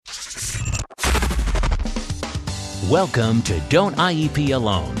Welcome to Don't IEP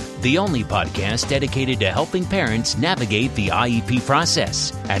Alone, the only podcast dedicated to helping parents navigate the IEP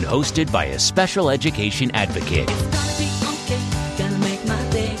process and hosted by a special education advocate.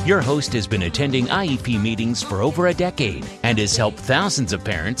 Your host has been attending IEP meetings for over a decade and has helped thousands of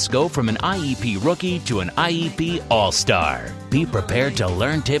parents go from an IEP rookie to an IEP all-star. Be prepared to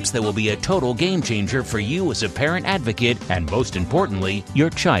learn tips that will be a total game changer for you as a parent advocate and, most importantly, your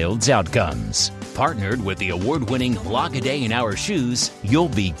child's outcomes. Partnered with the award-winning Block a Day in Our Shoes, you'll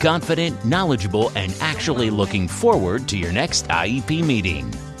be confident, knowledgeable, and actually looking forward to your next IEP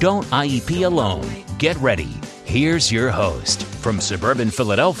meeting. Don't IEP alone. Get ready. Here's your host, from suburban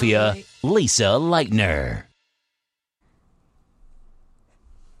Philadelphia, Lisa Leitner.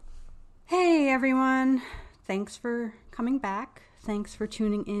 Hey everyone, thanks for coming back. Thanks for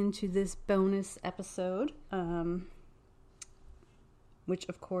tuning in to this bonus episode, which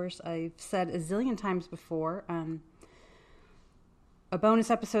of course I've said a zillion times before. A bonus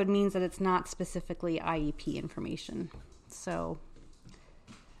episode means that it's not specifically IEP information. So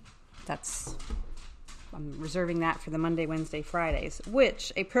I'm reserving that for the Monday, Wednesday, Fridays,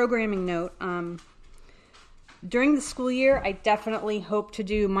 which, a programming note, during the school year, I definitely hope to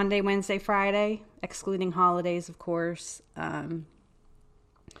do Monday, Wednesday, Friday, excluding holidays, of course.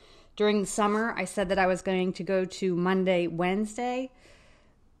 During the summer, I said that I was going to go to Monday, Wednesday,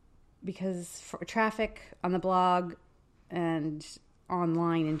 because for traffic on the blog and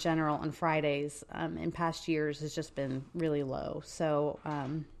online in general on Fridays in past years has just been really low. So,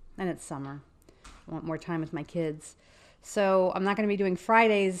 and it's summer. I want more time with my kids. So I'm not going to be doing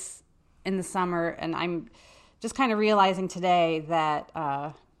Fridays in the summer, and I'm just kind of realizing today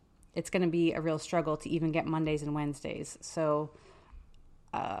that it's going to be a real struggle to even get Mondays and Wednesdays. So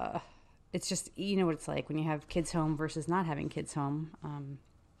it's just, you know what it's like when you have kids home versus not having kids home.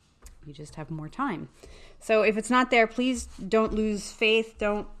 You just have more time. So if it's not there, please don't lose faith.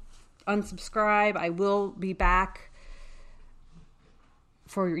 Don't unsubscribe. I will be back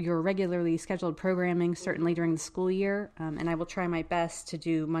for your regularly scheduled programming, certainly during the school year, and I will try my best to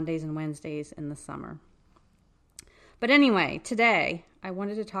do Mondays and Wednesdays in the summer. But anyway, today I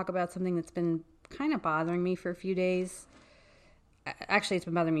wanted to talk about something that's been kind of bothering me for a few days. Actually, it's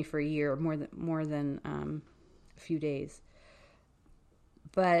been bothering me for a year, more than a few days.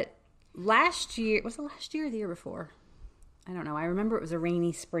 But last year, was it last year or the year before? I don't know. I remember it was a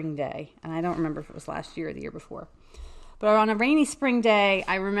rainy spring day, and I don't remember if it was last year or the year before. But on a rainy spring day,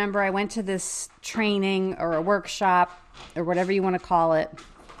 I remember I went to this training or a workshop or whatever you want to call it.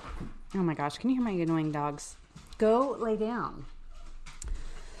 Oh my gosh, can you hear my annoying dogs? Go lay down.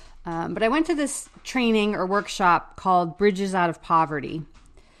 But I went to this training or workshop called Bridges Out of Poverty.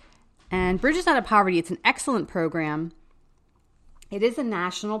 And Bridges Out of Poverty, it's an excellent program. It is a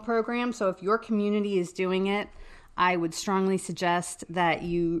national program, so if your community is doing it, I would strongly suggest that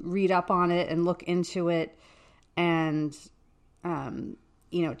you read up on it and look into it. And,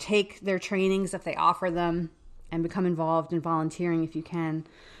 take their trainings if they offer them and become involved in volunteering if you can.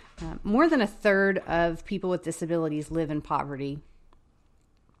 More than a third of people with disabilities live in poverty,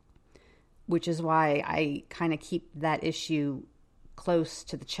 which is why I kind of keep that issue close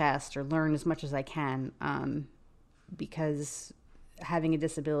to the chest or learn as much as I can, because having a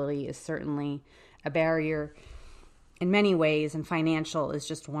disability is certainly a barrier in many ways, and financial is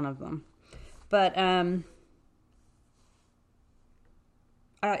just one of them. But,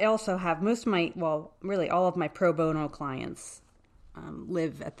 I also have really all of my pro bono clients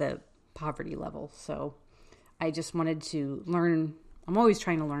live at the poverty level. So I just wanted to learn. I'm always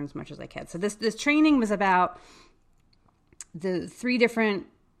trying to learn as much as I can. So this training was about the three different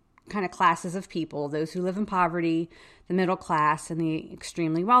kind of classes of people: those who live in poverty, the middle class, and the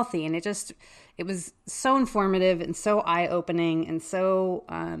extremely wealthy. And it was so informative and so eye-opening and so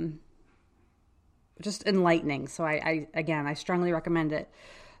just enlightening. So I strongly recommend it.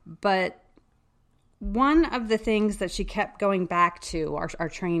 But one of the things that she kept going back to, our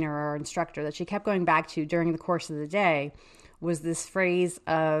trainer, our instructor, that she kept going back to during the course of the day was this phrase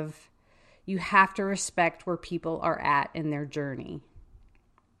of, you have to respect where people are at in their journey.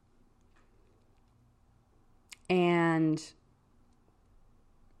 And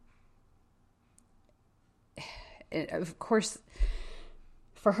of course,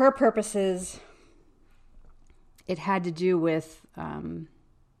 for her purposes, it had to do with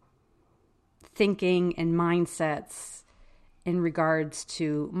thinking and mindsets in regards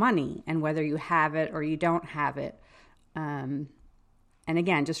to money and whether you have it or you don't have it. And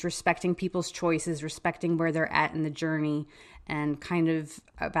again, just respecting people's choices, respecting where they're at in the journey, and kind of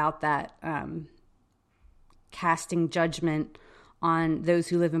about that casting judgment on those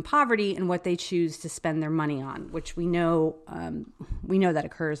who live in poverty and what they choose to spend their money on, which we know that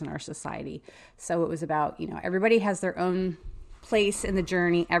occurs in our society. So it was about, everybody has their own place in the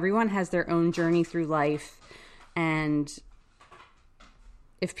journey. Everyone has their own journey through life. And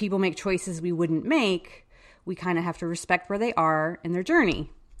if people make choices we wouldn't make, we kind of have to respect where they are in their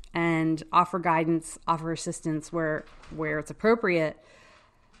journey and offer guidance, offer assistance where it's appropriate.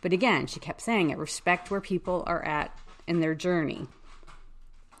 But again, she kept saying it, respect where people are at in their journey.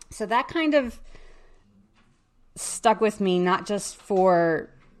 So that kind of stuck with me, not just for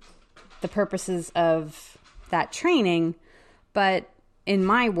the purposes of that training, but in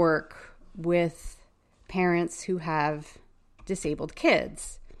my work with parents who have disabled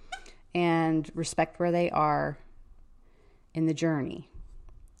kids, and respect where they are in the journey.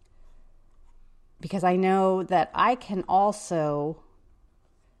 Because I know that I can also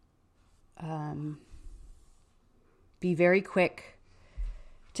be very quick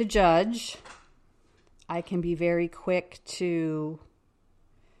to judge. I can be very quick to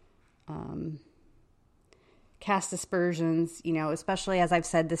cast aspersions, especially as I've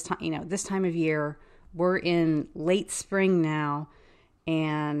said this time, this time of year, we're in late spring now.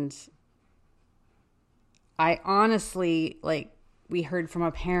 And I honestly, we heard from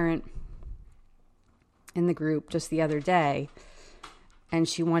a parent in the group just the other day, and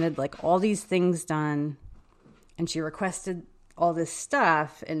she wanted all these things done, and she requested all this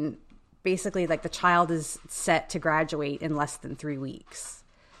stuff, and basically the child is set to graduate in less than 3 weeks.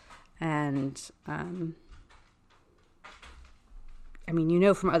 And from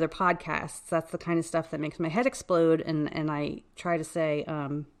other podcasts, that's the kind of stuff that makes my head explode. And I try to say,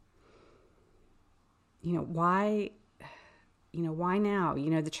 why now?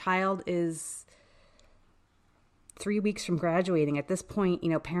 The child is 3 weeks from graduating. At this point,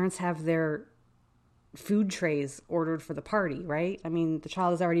 parents have their food trays ordered for the party, right? The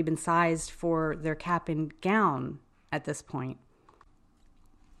child has already been sized for their cap and gown at this point.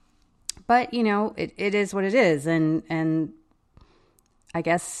 But, it is what it is. And I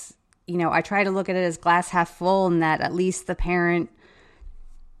guess, I try to look at it as glass half full, and that at least the parent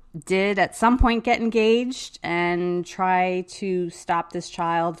did at some point get engaged and try to stop this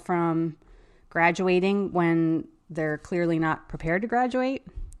child from graduating when they're clearly not prepared to graduate.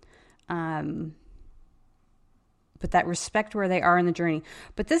 But that respect where they are in the journey.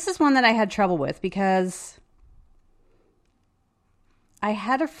 But this is one that I had trouble with, because I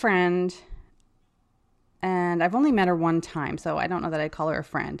had a friend, and I've only met her one time, so I don't know that I'd call her a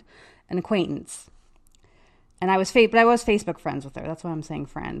friend, an acquaintance. And I was Facebook friends with her. That's why I'm saying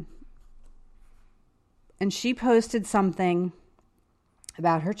friend. And she posted something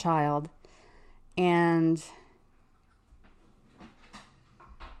about her child, and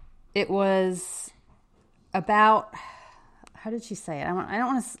it was about, how did she say it? I don't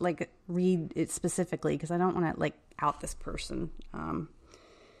want to read it specifically, because I don't want to out this person.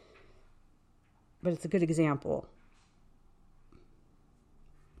 But it's a good example.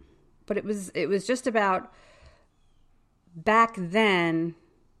 But it was just about, back then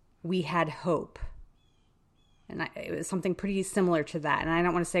we had hope. And it was something pretty similar to that. And I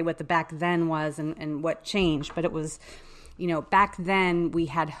don't want to say what the back then was and what changed, but it was, back then we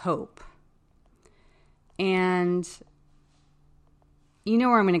had hope. And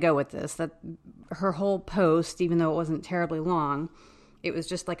where I'm going to go with this, that her whole post, even though it wasn't terribly long, it was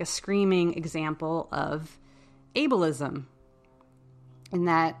just a screaming example of ableism. And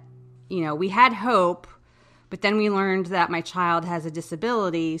that, we had hope, but then we learned that my child has a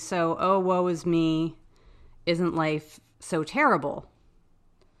disability, so, oh, woe is me, isn't life so terrible?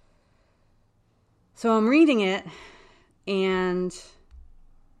 So I'm reading it, and,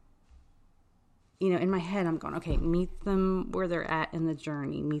 in my head, I'm going, okay, meet them where they're at in the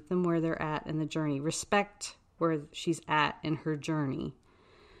journey. Meet them where they're at in the journey. Respect where she's at in her journey.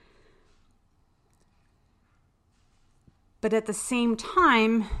 But at the same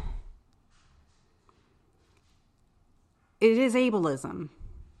time, it is ableism.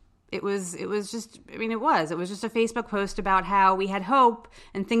 It was just a Facebook post about how we had hope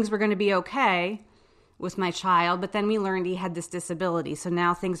and things were going to be okay with my child, but then we learned he had this disability. So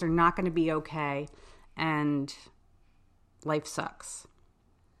now things are not going to be okay, and life sucks.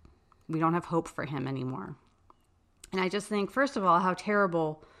 We don't have hope for him anymore. And I just think, first of all, how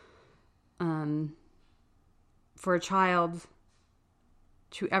terrible for a child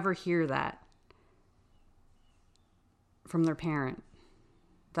to ever hear that from their parent,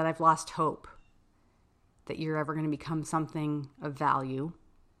 that I've lost hope that you're ever going to become something of value,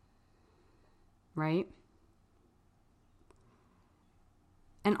 right?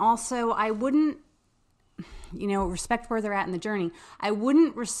 And also, I wouldn't respect where they're at in the journey. I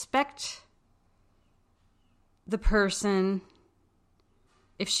wouldn't respect the person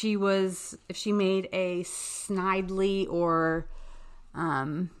if she made a snidely or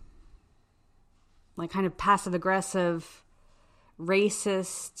like kind of passive aggressive,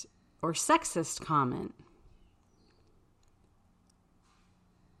 racist or sexist comment.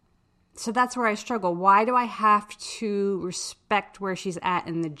 So that's where I struggle. Why do I have to respect where she's at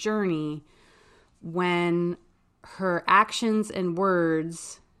in the journey when her actions and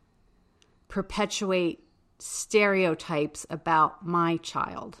words perpetuate stereotypes about my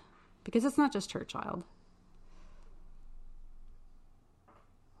child? Because it's not just her child.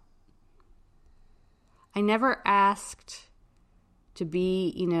 I never asked to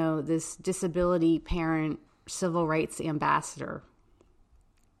be, this disability parent civil rights ambassador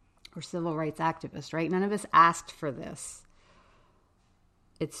or civil rights activist, right? None of us asked for this.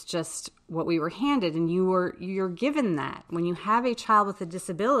 It's just what we were handed, and you're given that. When you have a child with a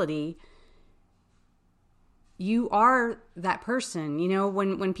disability, you are that person.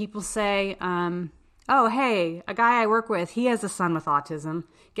 When people say, oh, hey, a guy I work with, he has a son with autism.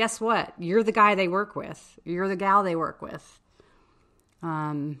 Guess what? You're the guy they work with. You're the gal they work with.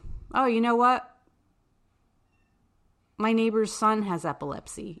 Oh, you know what? My neighbor's son has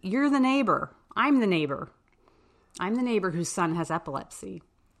epilepsy. You're the neighbor. I'm the neighbor. I'm the neighbor whose son has epilepsy.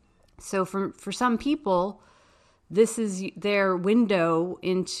 So for some people, this is their window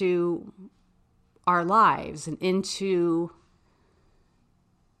into our lives and into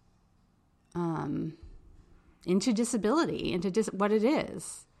disability, into what it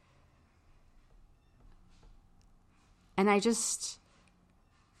is. And I just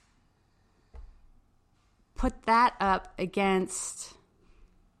put that up against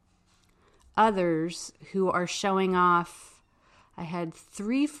others who are showing off. I had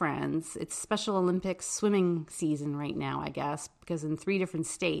 3 friends. It's Special Olympics swimming season right now, I guess, because in 3 different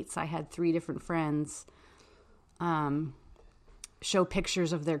states, I had 3 different friends show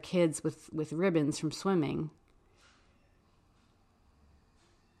pictures of their kids with ribbons from swimming.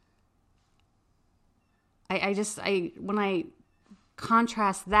 When I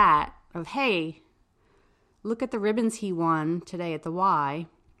contrast that of, hey, look at the ribbons he won today at the Y,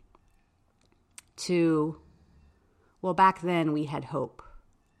 to, well, back then we had hope.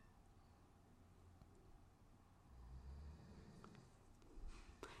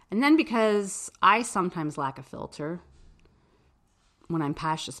 And then because I sometimes lack a filter when I'm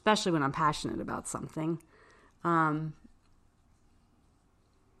passionate, especially when I'm passionate about something, I'm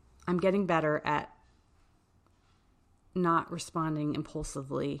getting better at not responding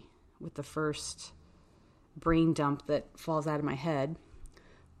impulsively with the first brain dump that falls out of my head.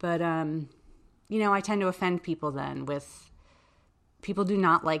 But, I tend to offend people then people do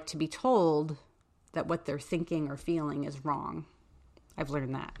not like to be told that what they're thinking or feeling is wrong. I've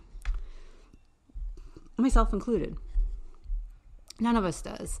learned that. Myself included. None of us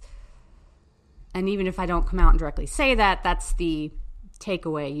does. And even if I don't come out and directly say that, that's the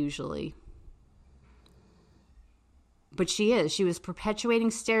takeaway usually. But she was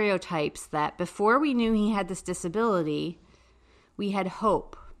perpetuating stereotypes that before we knew he had this disability, we had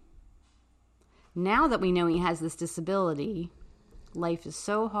hope. Now that we know he has this disability, life is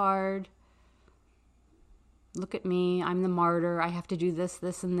so hard. Look at me, I'm the martyr. I have to do this,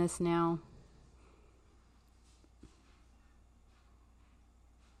 this, and this now.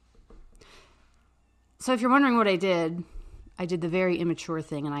 So if you're wondering what I did the very immature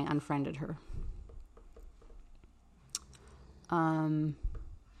thing and I unfriended her.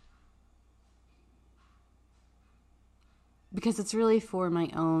 Because it's really for my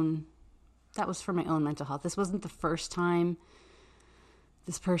own mental health. This wasn't the first time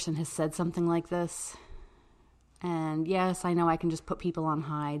this person has said something like this. And yes, I know I can just put people on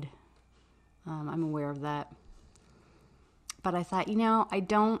hide. I'm aware of that. But I thought,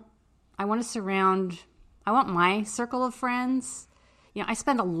 I want my circle of friends. I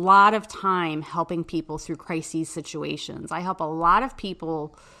spend a lot of time helping people through crises situations. I help a lot of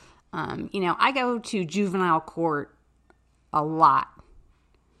people. I go to juvenile court a lot.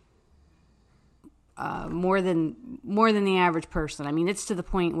 More than the average person. I mean, it's to the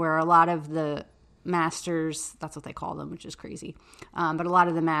point where a lot of the masters, that's what they call them, which is crazy. But a lot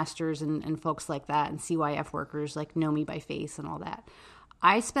of the masters and folks like that and CYF workers know me by face and all that.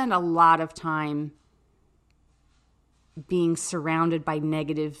 I spend a lot of time being surrounded by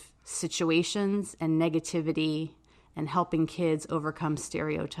negative situations and negativity and helping kids overcome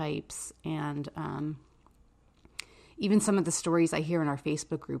stereotypes. And even some of the stories I hear in our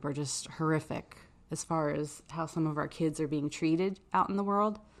Facebook group are just horrific as far as how some of our kids are being treated out in the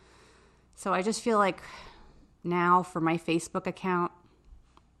world. So I just feel like now for my Facebook account,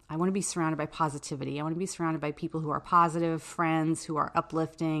 I want to be surrounded by positivity. I want to be surrounded by people who are positive, friends who are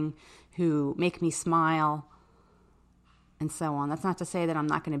uplifting, who make me smile, and so on. That's not to say that I'm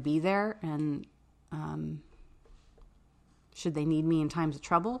not going to be there, and should they need me in times of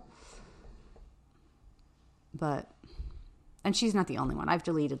trouble. And she's not the only one. I've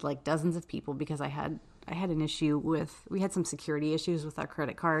deleted like dozens of people because I had an issue we had some security issues with our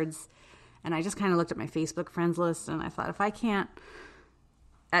credit cards, and I just kind of looked at my Facebook friends list, and I thought, if I can't,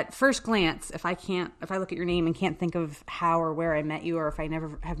 at first glance, if I look at your name and can't think of how or where I met you, or if I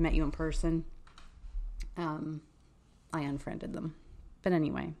never have met you in person, I unfriended them. But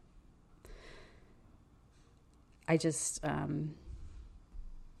anyway, I just,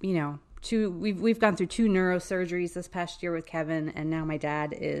 we've gone through 2 neurosurgeries this past year with Kevin, and now my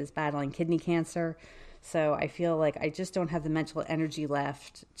dad is battling kidney cancer. So I feel like I just don't have the mental energy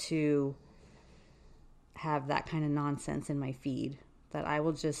left to have that kind of nonsense in my feed. That I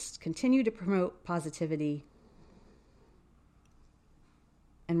will just continue to promote positivity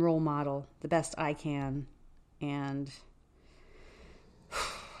and role model the best I can, and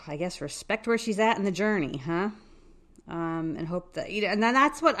I guess respect where she's at in the journey, huh? And hope that, and then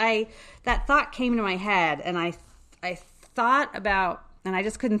that's what that thought came to my head, and I thought about, and I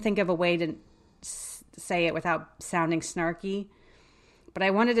just couldn't think of a way to say it without sounding snarky, but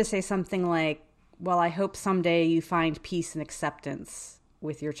I wanted to say something like, well, I hope someday you find peace and acceptance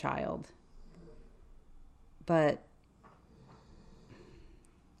with your child. But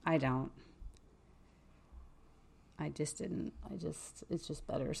I don't. I just didn't. It's just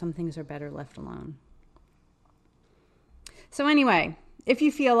better. Some things are better left alone. So anyway, if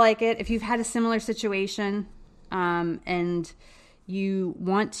you feel like it, if you've had a similar situation, and you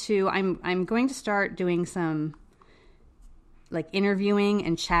want to, I'm going to start doing some like interviewing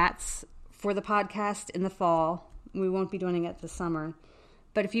and chats for the podcast in the fall. We won't be doing it this summer.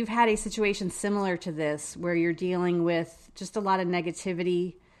 But if you've had a situation similar to this, where you're dealing with just a lot of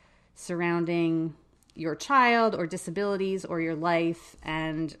negativity surrounding your child or disabilities or your life,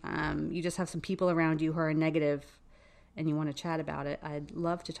 and you just have some people around you who are negative and you want to chat about it, I'd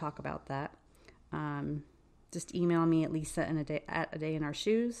love to talk about that. Just email me at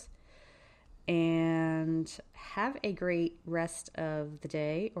lisa@adayinourshoes. And have a great rest of the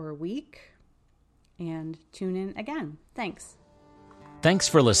day or week. And tune in again. Thanks. Thanks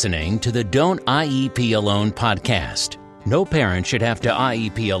for listening to the Don't IEP Alone podcast. No parent should have to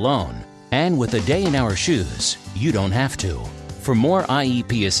IEP alone. And with A Day in Our Shoes, you don't have to. For more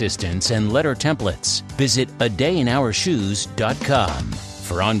IEP assistance and letter templates, visit adayinourshoes.com.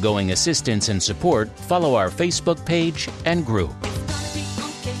 For ongoing assistance and support, follow our Facebook page and group.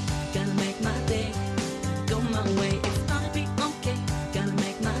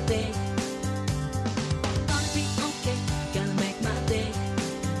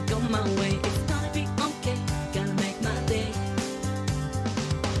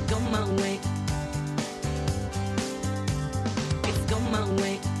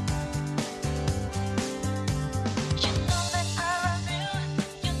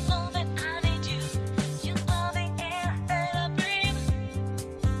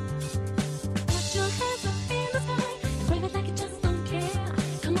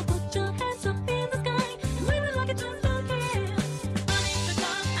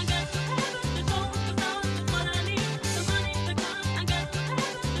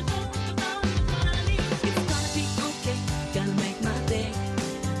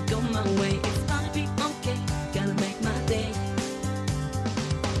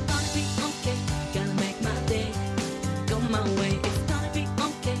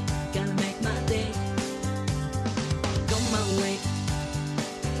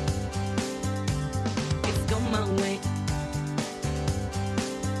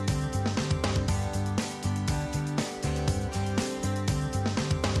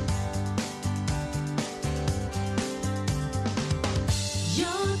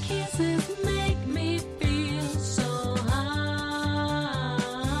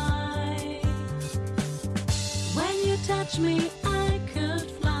 Me.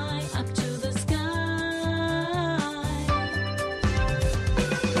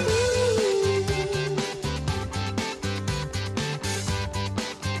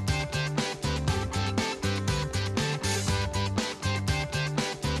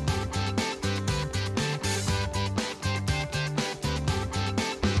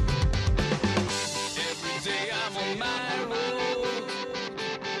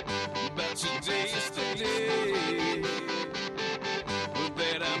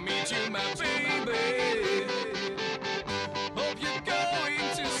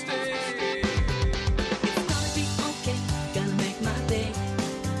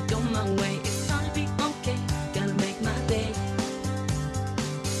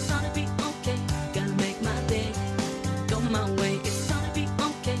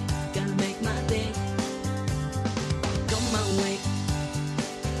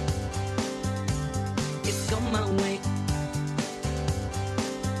 my way.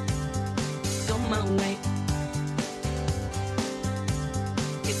 Go my way.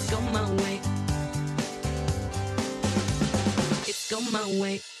 It's go my way. It's go my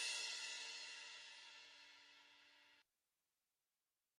way.